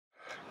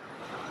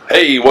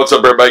Hey, what's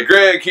up everybody?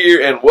 Greg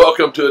here, and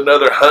welcome to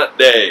another hunt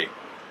day.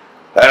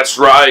 That's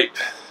right,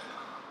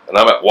 and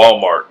I'm at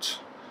Walmart.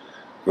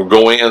 We'll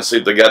go in and see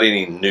if they got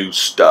any new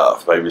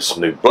stuff. Maybe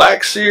some new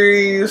Black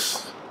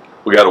Series.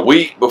 We got a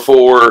week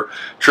before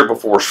Triple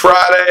Force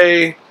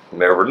Friday.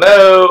 Never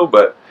know,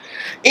 but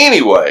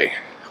anyway,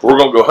 we're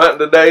gonna go hunting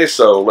today,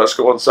 so let's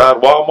go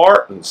inside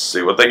Walmart and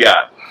see what they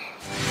got.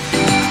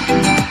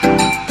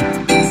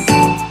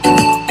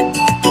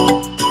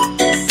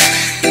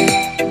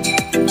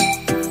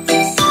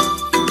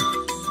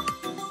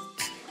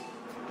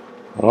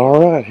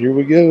 Alright, here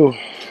we go.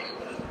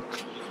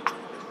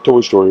 Toy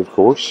Story, of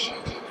course.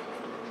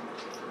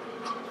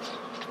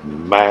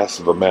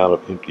 Massive amount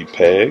of empty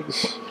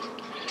pegs.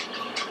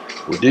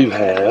 We do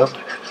have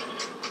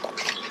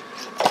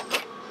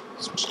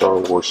some Star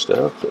Wars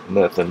stuff, but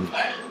nothing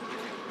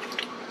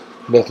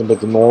but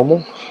the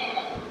normal.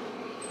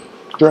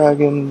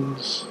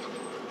 Dragons.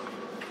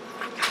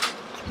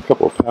 A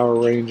couple of Power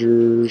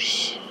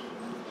Rangers.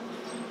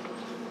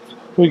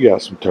 We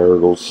got some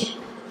Turtles.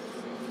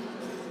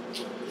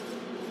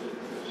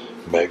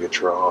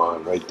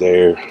 Megatron right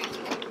there.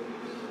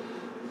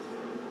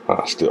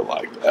 I still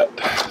like that.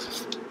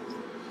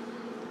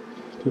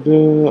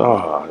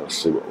 Let's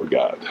see what we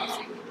got.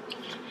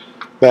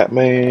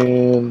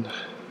 Batman,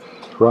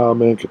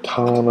 Robin,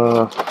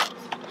 Katana,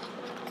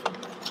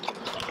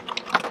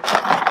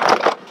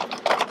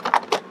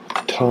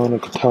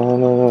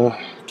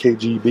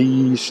 KG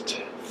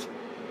Beast,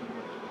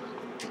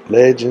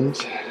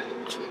 Legends.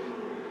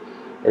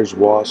 There's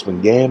Wasp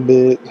and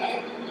Gambit.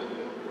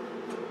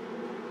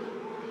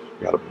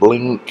 Got a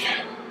Blink,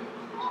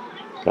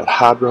 got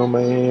Hydro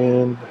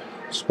Man,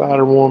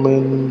 Spider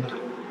Woman,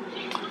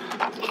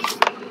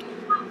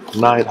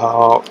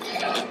 Nighthawk,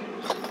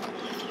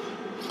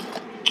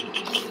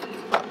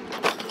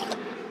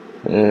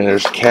 and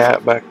there's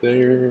Cat back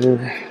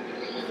there.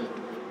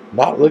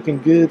 Not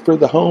looking good for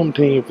the home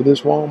team for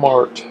this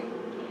Walmart.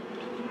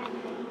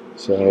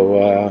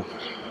 So,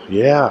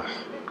 yeah.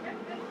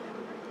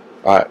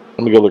 Alright, let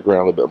me go look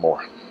around a little bit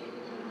more.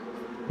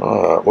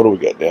 What do we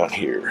got down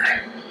here?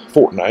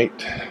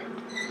 Fortnite.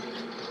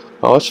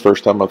 Oh, that's the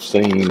first time I've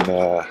seen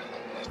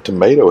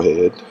Tomato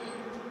Head.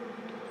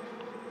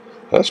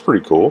 That's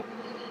pretty cool.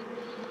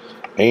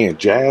 And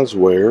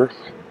Jazzware,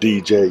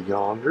 DJ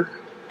Yonder.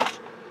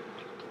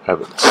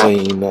 Haven't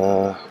seen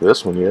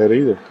this one yet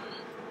either.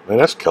 Man,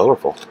 that's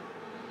colorful.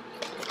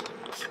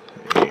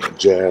 And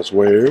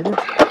Jazzware,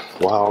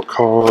 Wild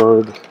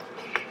Card,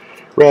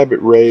 Rabbit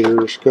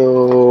Raider,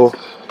 Skull,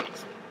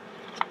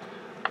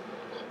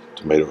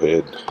 Tomato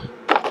Head.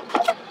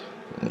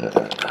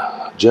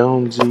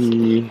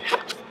 Jonesy,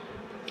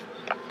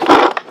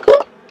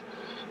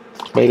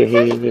 Tomato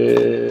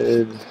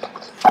Head,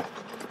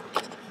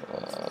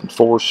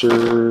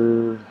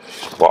 Enforcer,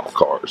 Wild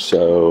Card.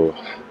 So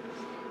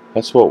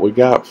that's what we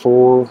got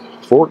for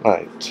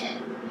Fortnite.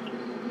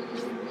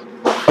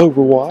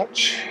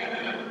 Overwatch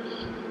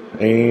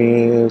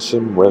and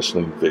some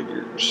wrestling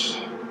figures.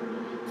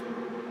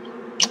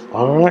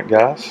 Alright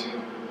guys,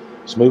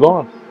 let's move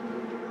on.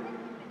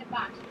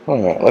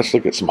 Alright, let's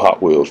look at some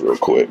Hot Wheels real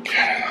quick.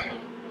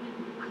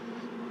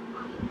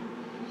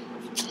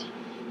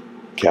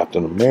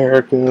 Captain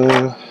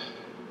America,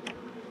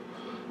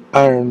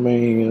 Iron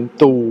Man,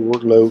 Thor,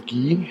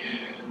 Loki.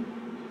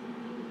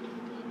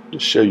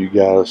 Just show you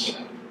guys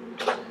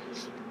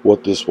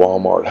what this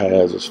Walmart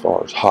has as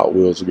far as Hot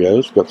Wheels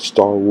goes. We've got the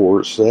Star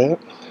Wars set.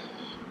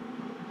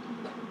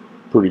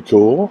 Pretty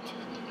cool.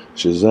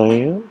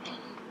 Shazam.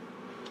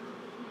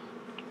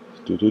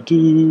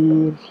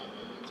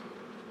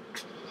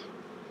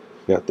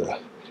 Got the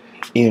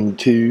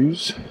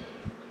M2s.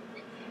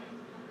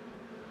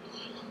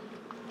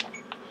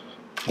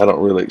 I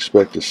don't really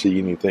expect to see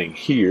anything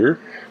here,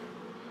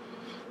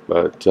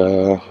 but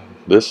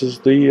this is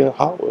the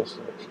Hot Wheels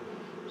section.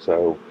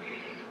 So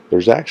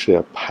there's actually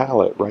a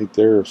pallet right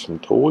there of some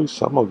toys,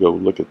 so I'm going to go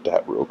look at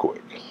that real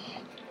quick.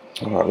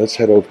 Alright, let's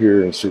head over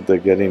here and see if they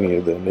got any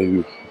of the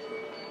new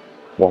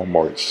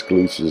Walmart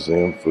exclusives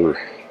in for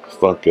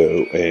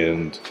Funko.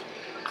 And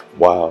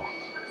wow,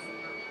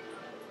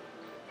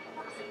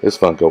 this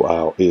Funko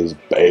aisle is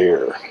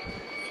bare.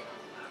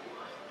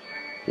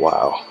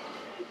 Wow.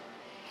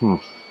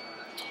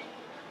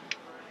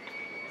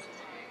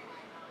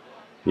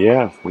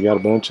 Yeah, we got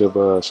a bunch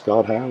of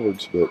Scott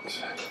Howards, but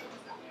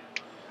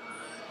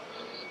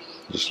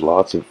just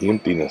lots of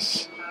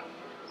emptiness.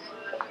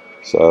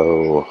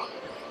 So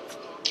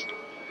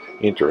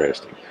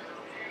interesting.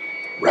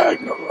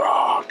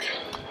 Ragnarok.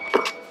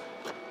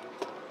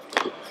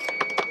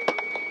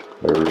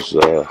 There's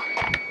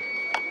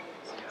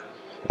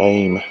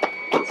AIM.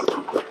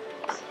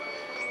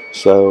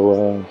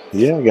 So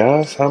yeah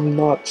guys, I'm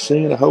not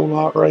seeing a whole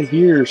lot right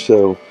here,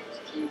 so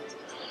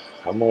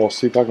I'm gonna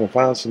see if I can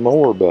find some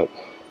more, but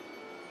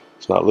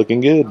it's not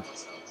looking good.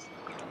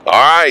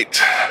 Alright,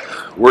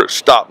 we're at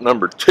stop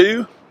number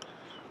 2,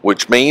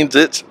 which means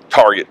it's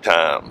Target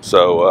time.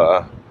 So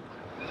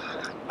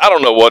I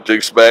don't know what to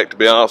expect, to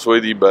be honest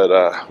with you, but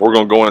we're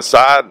gonna go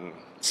inside and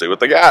see what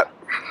they got.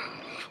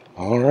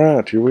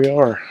 Alright, here we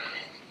are.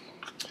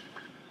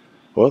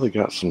 Well, they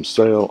got some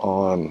sale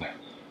on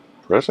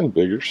wrestling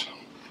figures.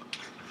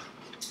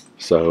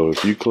 So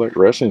if you collect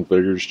wrestling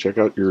figures, check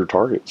out your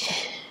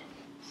Targets.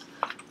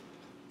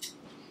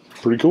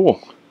 Pretty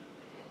cool.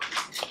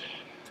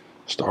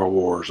 Star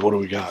Wars, what do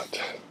we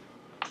got?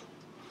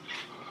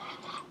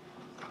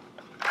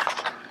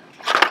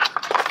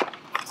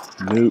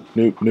 Nope,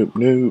 nope, nope,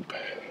 nope.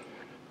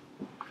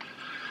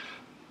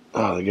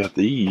 Oh, they got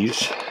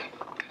these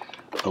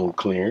on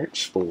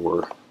clearance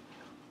for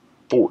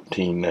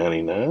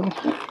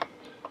 $14.99.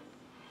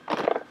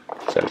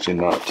 It's actually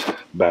not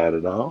bad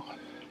at all.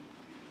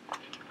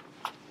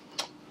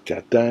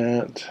 Got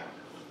that.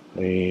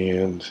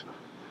 And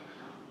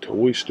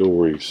Toy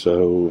Story.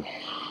 So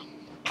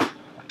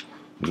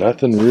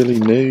nothing really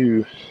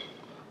new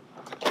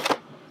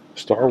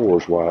Star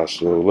Wars wise.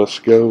 So let's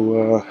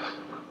go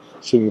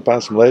see if we can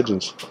find some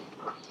Legends.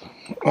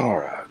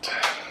 Alright,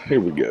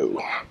 here we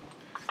go.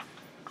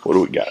 What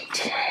do we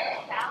got?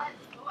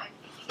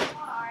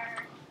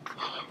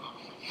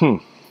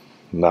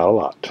 Not a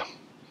lot.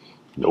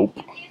 Nope.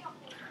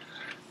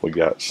 We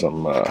got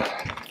some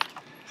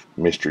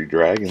mystery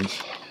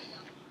dragons.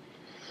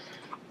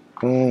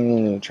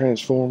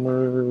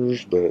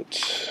 Transformers,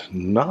 but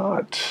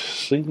not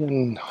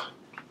seeing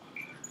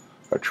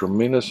a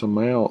tremendous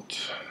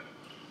amount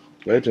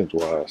Legends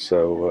wise.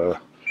 So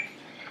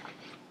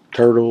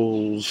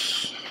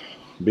Turtles,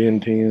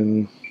 Ben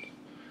 10.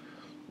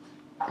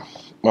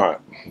 Alright,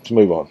 let's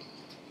move on.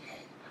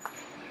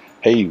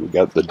 Hey, we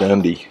got the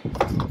Dundee.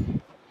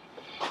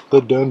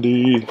 The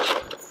Dundee.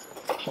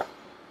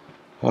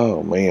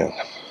 Oh man,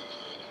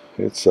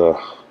 it's a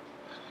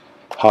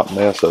hot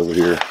mess over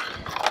here.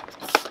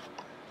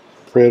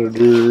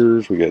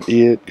 Predators, we got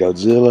it,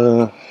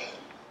 Godzilla.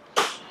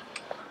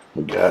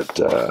 We got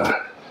the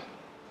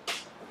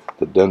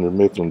Dunder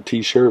Mifflin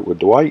t-shirt with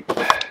Dwight.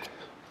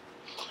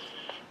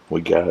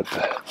 We got,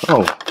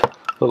 oh,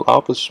 little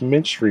Office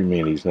Mystery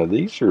Minis. Now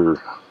these are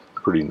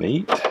pretty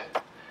neat.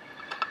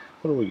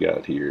 What do we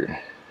got here?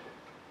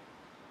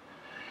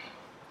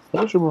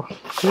 Those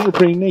are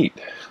pretty neat.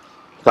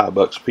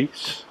 $5 a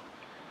piece.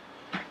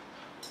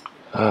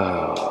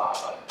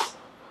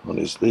 What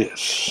is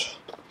this?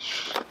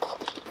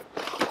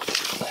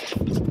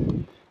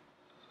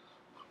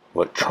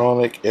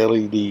 Electronic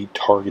LED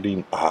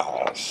targeting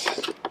eyes.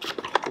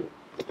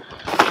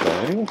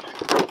 Okay.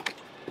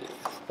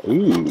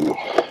 Ooh.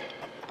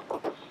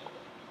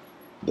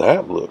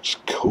 That looks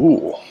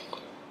cool.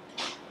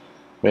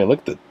 Man, look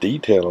at the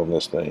detail on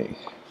this thing.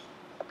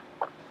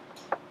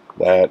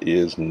 That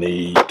is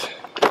neat.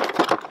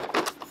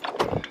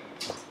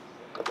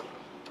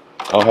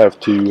 I'll have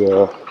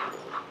to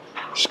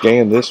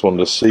scan this one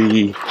to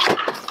see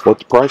what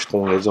the price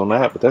point is on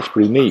that, but that's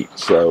pretty neat.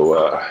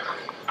 So,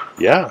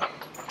 yeah.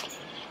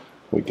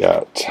 We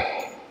got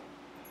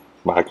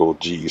Michael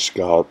G.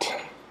 Scott,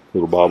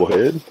 little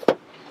bobblehead.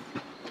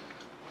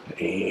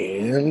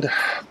 And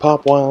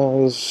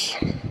pop-wise,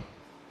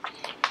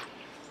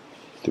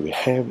 do we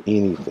have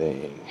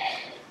anything?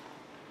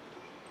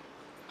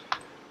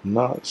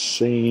 Not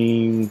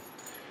seeing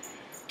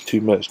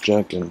too much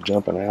jumping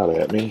out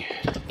at me.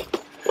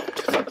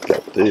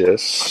 Got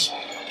this.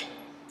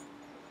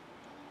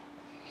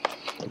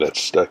 That's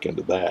stuck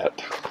into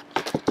that.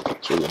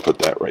 So we're going to put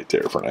that right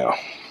there for now.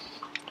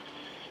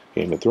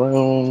 Game of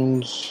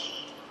Thrones.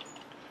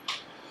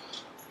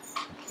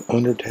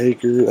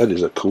 Undertaker. That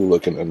is a cool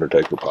looking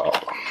Undertaker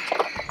pop.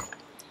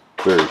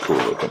 Very cool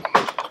looking.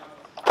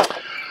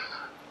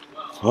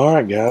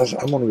 Alright guys,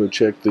 I'm going to go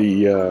check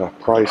the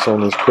price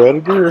on this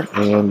Predator,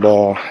 and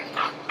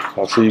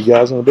I'll see you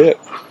guys in a bit.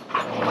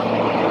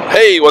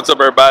 Hey, what's up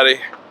everybody?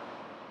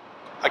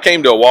 I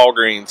came to a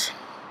Walgreens.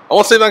 I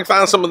want to see if I can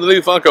find some of the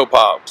new Funko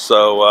Pops.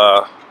 So,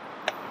 I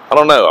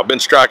don't know. I've been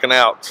striking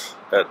out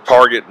at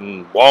Target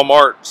and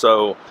Walmart,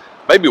 so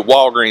maybe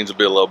Walgreens will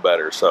be a little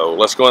better. So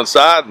let's go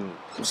inside and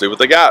see what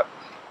they got.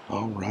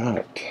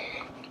 Alright,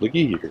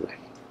 looky here.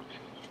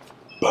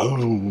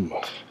 Boom.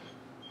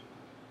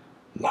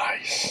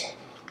 Nice.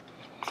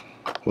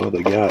 Well,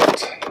 they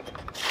got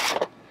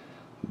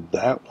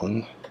that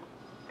one.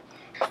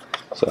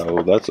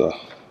 So that's a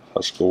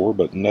score,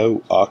 but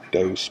no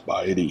Octo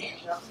Spidey.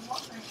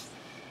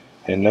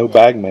 And no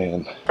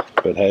Bagman.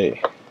 But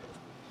hey,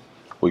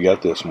 we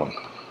got this one.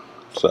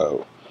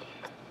 So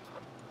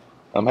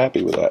I'm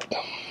happy with that.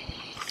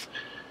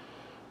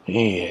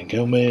 And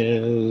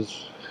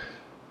Gomez.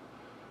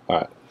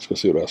 Alright, let's go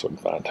see what else we can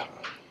find.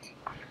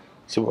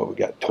 See what we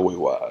got toy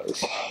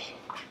wise.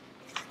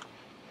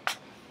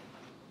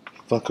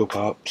 Funko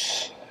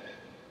Pops.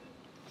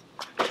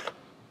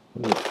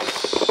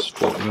 Oops,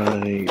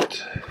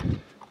 Fortnite.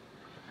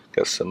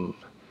 Got some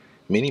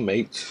mini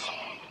mates.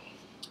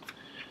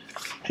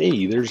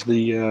 Hey, there's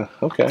the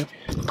okay.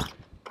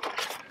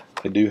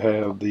 They do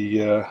have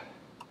the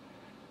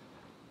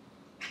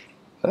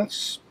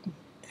that's,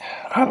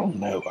 I don't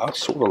know. I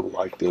sort of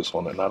like this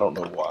one, and I don't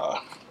know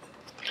why.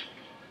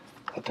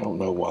 I don't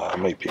know why. I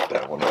may pick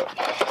that one up.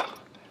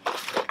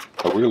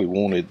 I I really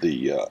wanted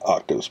the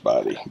Octo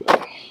Spidey,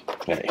 but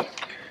hey.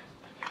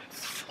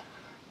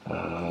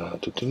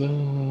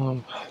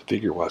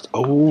 Figure wise.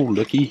 Oh,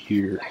 looky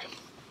here.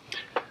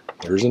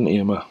 There's an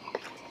Emma.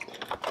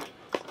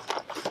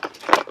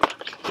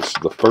 This is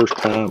the first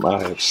time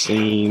I have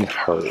seen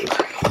her.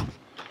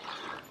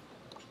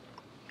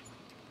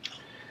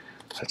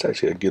 That's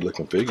actually a good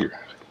looking figure.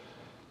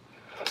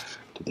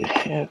 Do they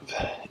have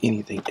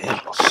anything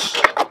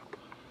else?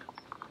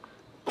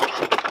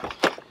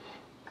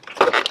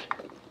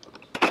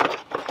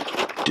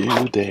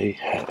 Do they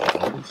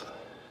have?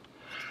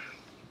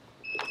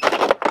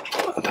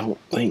 I don't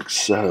think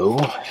so.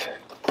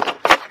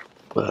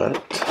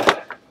 But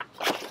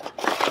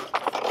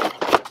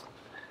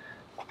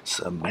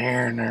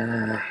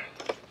Submariner.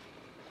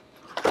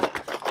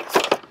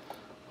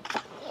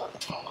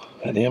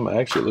 That Emma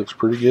actually looks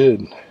pretty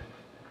good.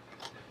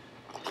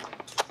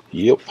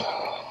 Yep.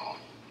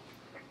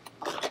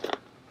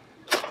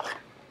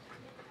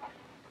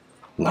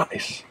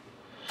 Nice.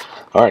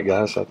 All right,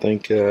 guys. I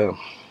think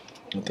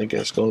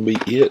that's going to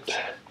be it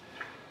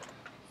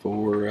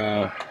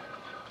for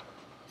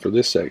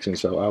this section.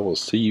 So I will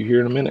see you here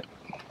in a minute.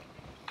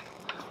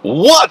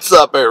 What's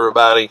up,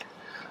 everybody?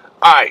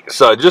 All right.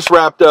 So I just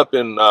wrapped up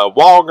in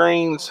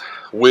Walgreens,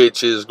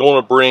 which is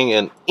going to bring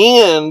an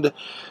end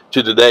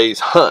to today's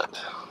hunt.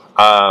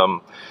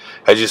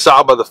 As you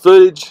saw by the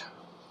footage,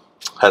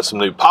 had some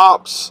new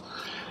pops,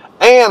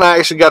 and I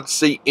actually got to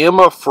see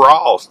Emma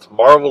Frost,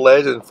 Marvel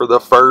Legend, for the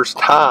first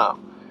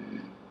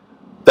time.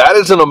 That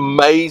is an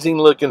amazing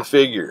looking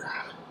figure.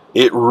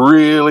 It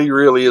really,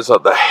 really is.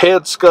 The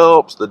head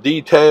sculpts, the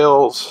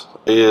details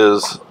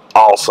is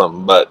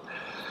awesome. But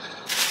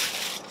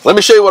let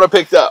me show you what I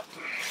picked up.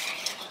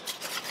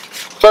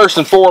 First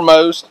and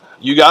foremost,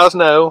 you guys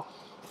know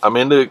I'm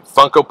into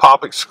Funko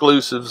Pop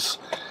exclusives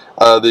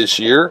this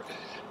year,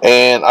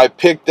 and I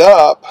picked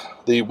up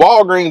the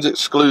Walgreens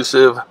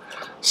exclusive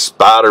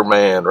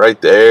Spider-Man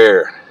right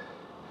there.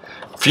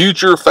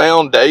 Future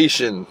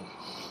Foundation.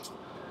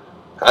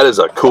 That is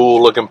a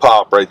cool looking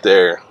pop right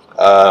there.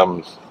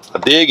 I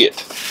dig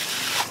it.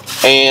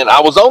 And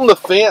I was on the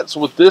fence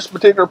with this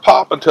particular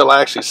pop until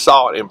I actually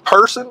saw it in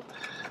person.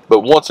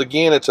 But once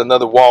again, it's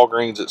another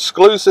Walgreens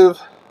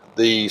exclusive.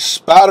 The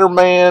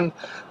Spider-Man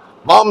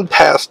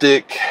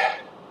Bombastic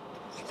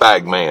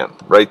Bagman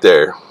right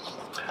there.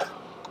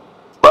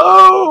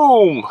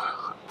 Boom!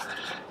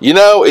 You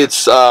know,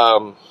 it's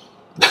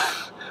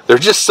there's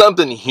just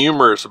something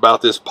humorous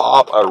about this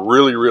pop. I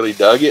really, really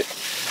dug it.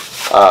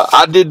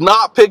 I did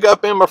not pick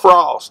up Emma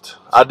Frost.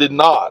 I did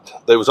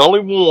not. There was only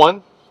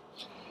one.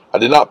 I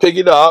did not pick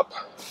it up.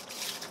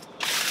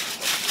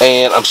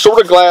 And I'm sort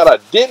of glad I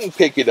didn't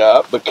pick it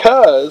up,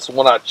 because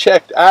when I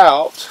checked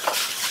out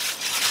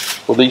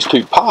with these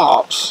two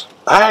pops,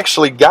 I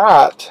actually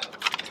got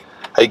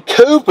a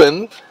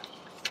coupon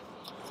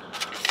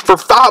for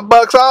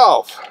 $5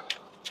 off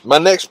my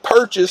next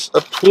purchase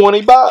of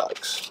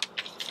 $20.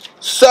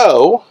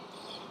 So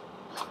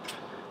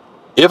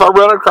if I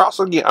run across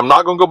it again, I'm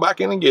not going to go back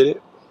in and get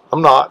it.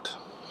 I'm not.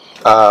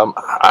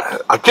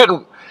 I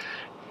couldn't.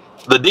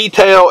 The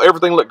detail,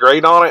 everything looked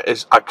great on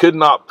it. I could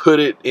not put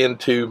it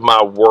into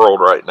my world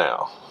right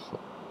now.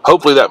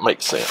 Hopefully that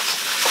makes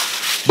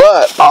sense.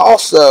 But I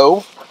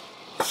also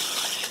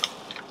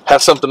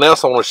have something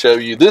else I want to show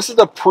you. This is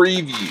a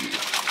preview.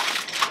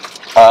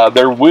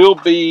 There will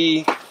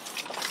be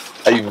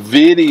a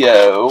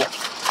video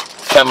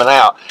coming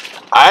out.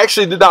 I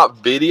actually did not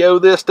video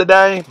this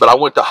today, but I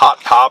went to Hot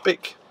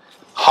Topic,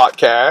 Hot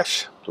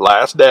Cash,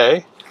 last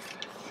day.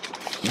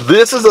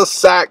 This is a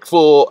sack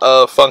full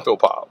of Funko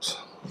Pops.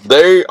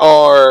 There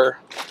are,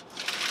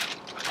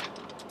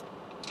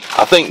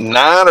 I think,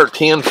 9 or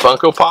 10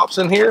 Funko Pops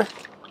in here.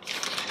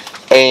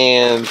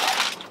 And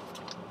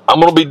I'm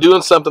going to be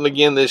doing something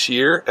again this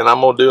year, and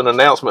I'm going to do an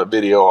announcement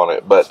video on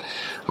it. But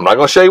I'm not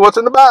going to show you what's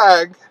in the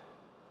bag.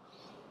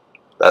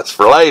 That's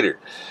for later.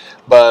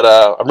 But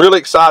I'm really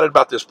excited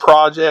about this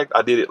project.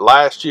 I did it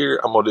last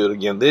year. I'm going to do it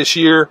again this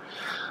year.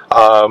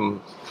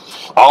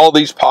 All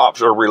these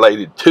pops are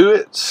related to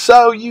it,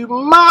 so you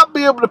might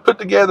be able to put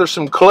together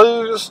some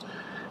clues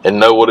and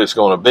know what it's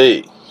going to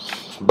be.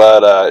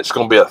 But it's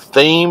going to be a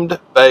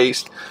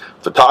themed-based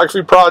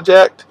photography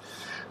project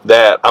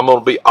that I'm going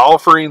to be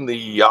offering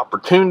the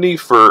opportunity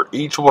for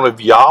each one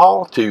of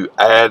y'all to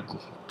add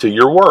to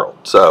your world.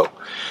 So,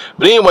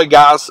 but anyway,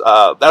 guys,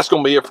 that's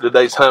going to be it for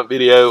today's hunt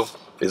video.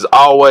 As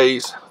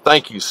always,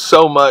 thank you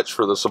so much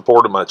for the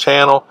support of my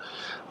channel.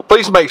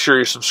 Please make sure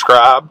you're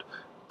subscribed.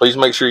 Please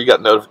make sure you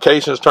got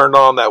notifications turned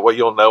on. That way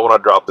you'll know when I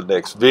drop the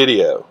next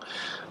video.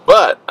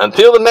 But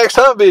until the next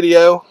hunt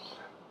video,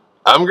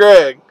 I'm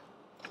Greg.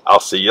 I'll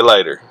see you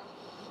later.